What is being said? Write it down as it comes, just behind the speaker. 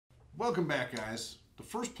Welcome back, guys. The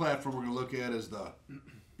first platform we're going to look at is the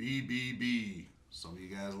BBB. Some of you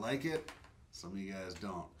guys like it, some of you guys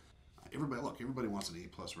don't. Everybody wants an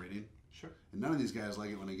A+ rating. Sure. And none of these guys like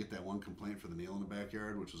it when they get that one complaint for the nail in the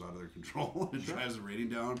backyard, which is out of their control and Sure. drives the rating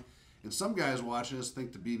down. And some guys watching this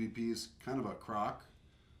think the BBB is kind of a crock,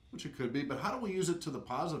 which it could be. But how do we use it to the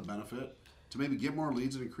positive benefit to maybe get more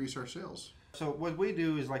leads and increase our sales? So what we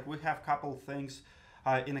do is we have a couple of things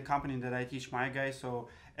in the company that I teach my guys. So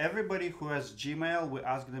everybody who has Gmail, we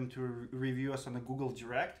ask them to review us on the Google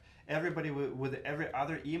Direct. Everybody with every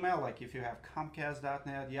other email, like if you have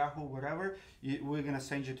Comcast.net, Yahoo, whatever, we're gonna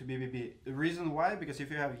send you to BBB. The reason why, because if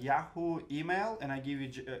you have Yahoo email and I give you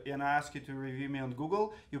and I ask you to review me on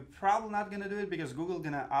Google, you're probably not gonna do it because Google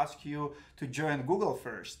gonna ask you to join Google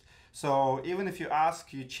first. So even if you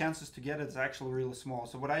ask, your chances to get it is actually really small.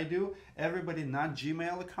 So what I do, everybody not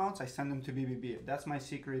Gmail accounts, I send them to BBB. That's my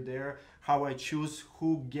secret there, how I choose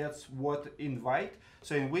who gets what invite.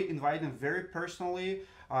 So we invite them very personally.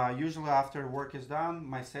 Usually after work is done,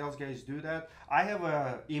 my sales guys do that. I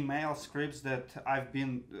have email scripts that I've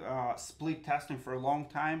been split testing for a long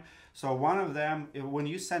time. So one of them, when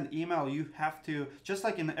you send email, you have to, just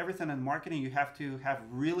like in everything in marketing, you have to have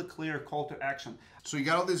really clear call to action. So you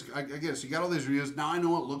got all these, I guess, you got all these reviews. Now I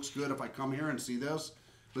know it looks good if I come here and see this.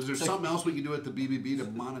 But is there something else we can do at the BBB to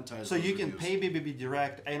monetize? So you can reviews? pay BBB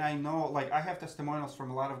direct, and I know, I have testimonials from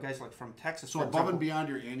a lot of guys, from Texas. So above and beyond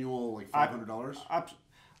your annual, $500?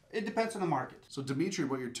 It depends on the market. So Dmitry,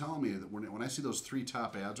 what you're telling me, that when I see those 3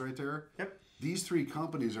 top ads right there, yep, these 3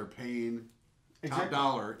 companies are paying exactly. top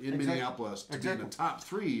dollar in Minneapolis to be in the top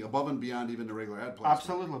 3 above and beyond even the regular ad platform.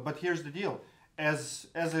 Absolutely, but here's the deal. As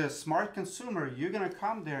a smart consumer, you're gonna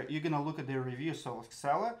come there, you're gonna look at their reviews. So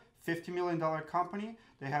Xella, $50 million company,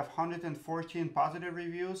 they have 114 positive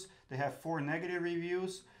reviews, they have 4 negative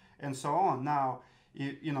reviews, and so on. Now,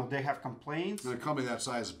 you know, they have complaints. And a company that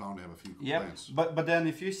size is bound to have a few complaints. Yep. But then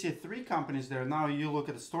if you see 3 companies there, now you look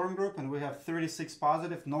at the Storm Group and we have 36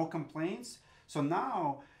 positive, no complaints. So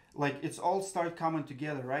now, it's all start coming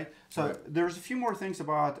together, right? So right. There's a few more things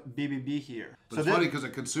about BBB here. But so it's funny because a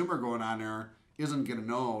consumer going on there isn't going to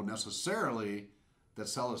know necessarily that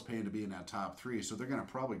Sella's paying to be in that top 3. So they're going to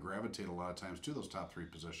probably gravitate a lot of times to those top 3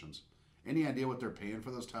 positions. Any idea what they're paying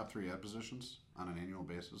for those top 3 ad positions on an annual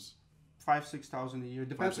basis? $5,000-6,000 a year.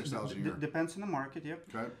 Depends. $5,000-6,000 a year. Depends on the market. Yep.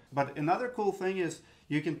 Okay. But another cool thing is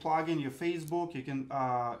you can plug in your Facebook. You can,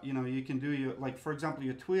 you can do your, for example,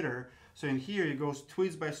 your Twitter. So in here it goes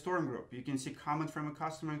tweets by Storm Group. You can see comment from a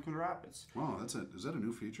customer in Coon Rapids. Wow, is that a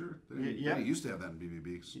new feature? They used to have that in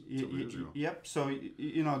BBB several years ago. Yep. So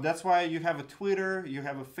that's why you have a Twitter, you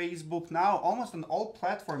have a Facebook now. Almost on all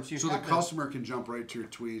platforms you. So have the customer can jump right to your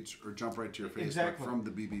tweets or jump right to your Facebook from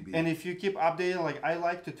the BBB. And if you keep updating, I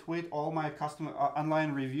like to tweet all my customer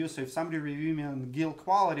online reviews. So if somebody review me on Guild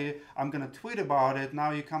Quality, I'm gonna tweet about it.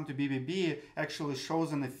 Now you come to BBB, actually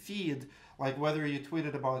shows in the feed. Whether you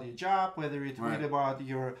tweeted about your job, whether you tweeted about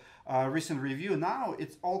your recent review, now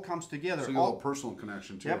it all comes together. So you have a little personal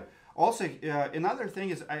connection too. Yep. Also, another thing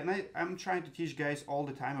is, I'm trying to teach guys all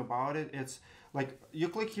the time about it. It's you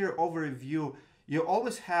click here over review, you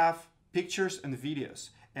always have pictures and videos.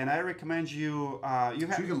 And I recommend you, so you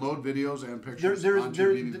can load videos and pictures onto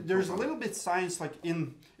your BBB There's profile. a little bit science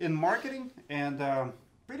in marketing, and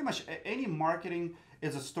pretty much any marketing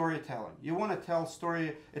is a storytelling. You want to tell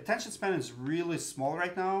story. Attention span is really small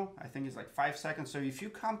right now. I think it's 5 seconds. So if you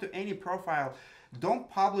come to any profile, don't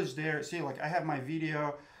publish there. See, I have my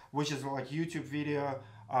video, which is YouTube video.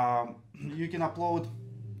 You can upload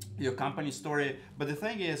your company story. But the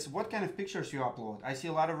thing is, what kind of pictures you upload? I see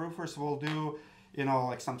a lot of roofers will do,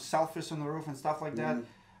 some selfies on the roof and stuff like that.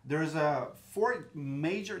 There's 4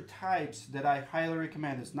 major types that I highly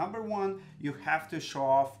recommend. Is number 1, you have to show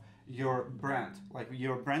off your brand.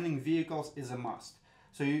 Your branding vehicles is a must.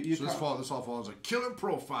 So this all follows a killer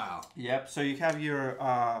profile. Yep. So you have your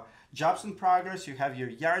jobs in progress, you have your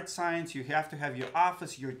yard signs, you have to have your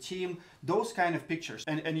office, your team, those kind of pictures.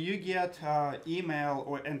 And you get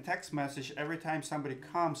email and text message every time somebody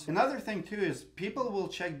comes. Another thing too is people will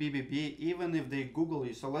check BBB even if they Google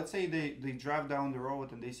you. So let's say they drive down the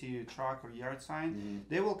road and they see your truck or yard sign,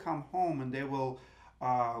 they will come home and they will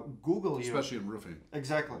Google you. Especially in roofing.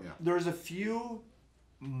 Exactly. Yeah. There's a few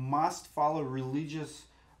must follow religious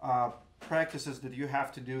practices that you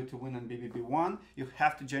have to do to win on BBB. 1, you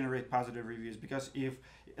have to generate positive reviews, because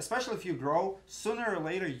especially if you grow, sooner or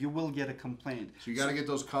later you will get a complaint. So you got to get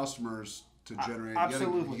those customers to generate.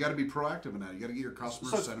 Absolutely. You got to be proactive in that. You got to get your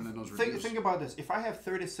customers sending in those reviews. Think about this. If I have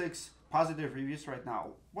 36 positive reviews right now,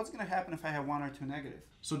 what's going to happen if I have 1 or 2 negative?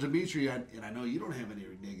 So Dmitry, and I know you don't have any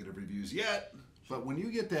negative reviews yet, But when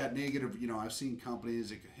you get that negative, I've seen companies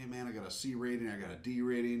that, hey man, I got a C rating, I got a D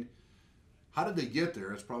rating. How did they get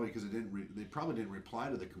there? It's probably because they probably didn't reply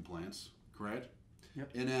to the complaints, correct? Yep.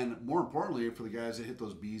 And then more importantly, for the guys that hit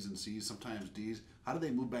those B's and C's, sometimes D's, how do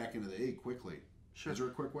they move back into the A quickly? Sure. Is there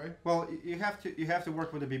a quick way? Well, you have to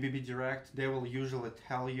work with the BBB Direct. They will usually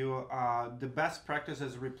tell you the best practice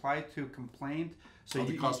is reply to complaint. So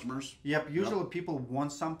the customers. Yep. Usually people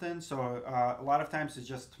want something, so a lot of times it's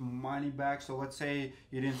just money back. So let's say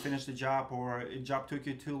you didn't finish the job or a job took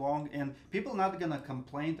you too long, and people not gonna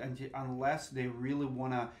complain unless they really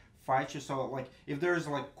wanna fight you. So like if there's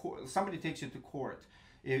like somebody takes you to court,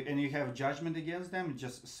 and you have judgment against them,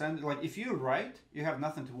 just send, like if you're right, you have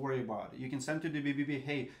nothing to worry about. You can send to the BBB,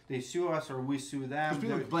 hey, they sue us or we sue them. Because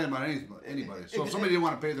people complain about anybody. So if somebody didn't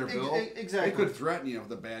want to pay their bill, exactly, they could threaten you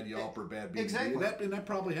with a bad Yelp or bad BBB. Exactly. And that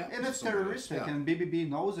probably happens. And it's terroristic, and BBB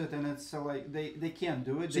knows it, and it's like they can't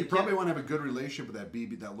do it. So you probably want to have a good relationship with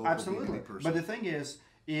that local BBB person. But the thing is,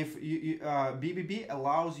 if BBB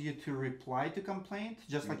allows you to reply to complaint,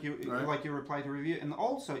 just like you reply to review, and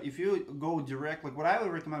also if you go direct, like what I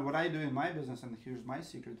would recommend, what I do in my business, and here's my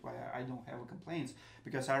secret why I don't have complaints,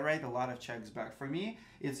 because I write a lot of checks back. For me,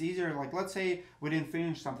 it's easier. Like let's say we didn't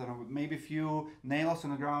finish something, or maybe a few nails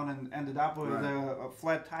on the ground and ended up with a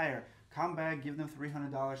flat tire. Come back, give them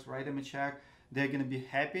 $300, write them a check. They're gonna be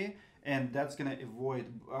happy. And that's going to avoid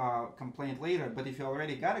complaint later. But if you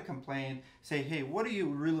already got a complaint, say, hey, what do you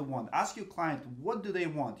really want? Ask your client, what do they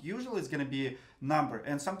want? Usually it's going to be a number.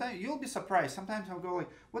 And sometimes you'll be surprised. Sometimes I'll go like,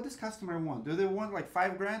 what does customer want? Do they want like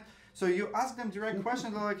 $5,000? So you ask them direct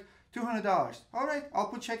questions, they're like, $200. All right, I'll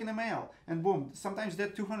put check in the mail. And boom, sometimes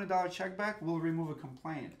that $200 check back will remove a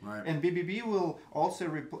complaint. Right. And BBB will also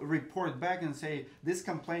report back and say, this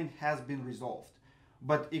complaint has been resolved.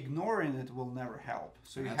 But ignoring it will never help.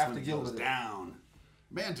 So you have to deal with it. Down.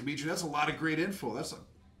 Man, Dmitry, that's a lot of great info.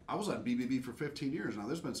 I was on BBB for 15 years now.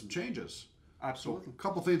 There's been some changes. Absolutely. So a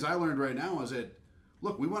couple things I learned right now is that,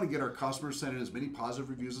 look, we want to get our customers sending as many positive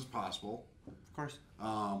reviews as possible. Of course.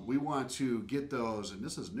 We want to get those, and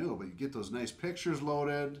this is new, but you get those nice pictures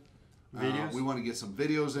loaded. Videos. We want to get some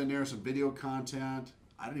videos in there, some video content.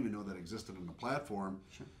 I didn't even know that existed in the platform.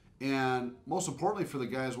 Sure. And most importantly for the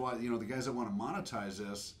guys, the guys that want to monetize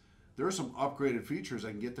this, there are some upgraded features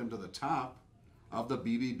that can get them to the top of the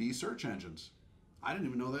BBB search engines. I didn't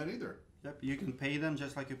even know that either. Yep, you can pay them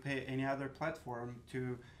just like you pay any other platform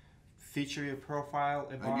to feature your profile.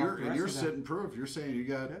 And you're sitting proof. You're saying you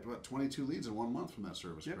got 22 leads in 1 month from that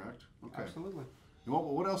service, correct? Okay. Absolutely. And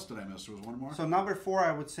what else did I miss? There was one more. So number 4,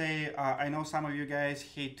 I would say, I know some of you guys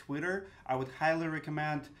hate Twitter. I would highly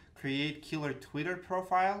recommend create killer Twitter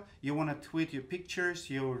profile. You want to tweet your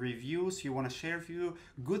pictures, your reviews. You want to share a few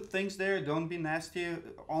good things there. Don't be nasty.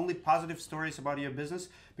 Only positive stories about your business,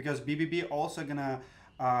 because BBB also gonna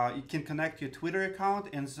you can connect your Twitter account,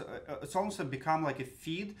 and it's also become like a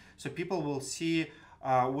feed, so people will see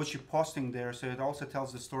what you're posting there. So it also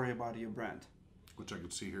tells the story about your brand. Which I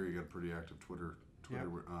can see here. You got a pretty active Twitter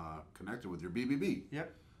connected with your BBB.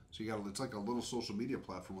 Yep. So it's like a little social media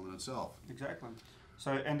platform in itself. Exactly.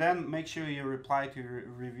 So, and then make sure you reply to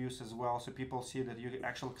reviews as well, so people see that you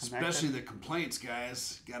actually connected. Especially the complaints,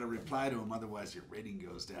 guys. Got to reply to them, otherwise your rating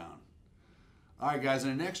goes down. All right, guys,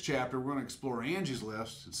 in the next chapter, we're going to explore Angie's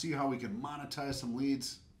list and see how we can monetize some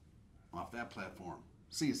leads off that platform.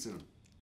 See you soon.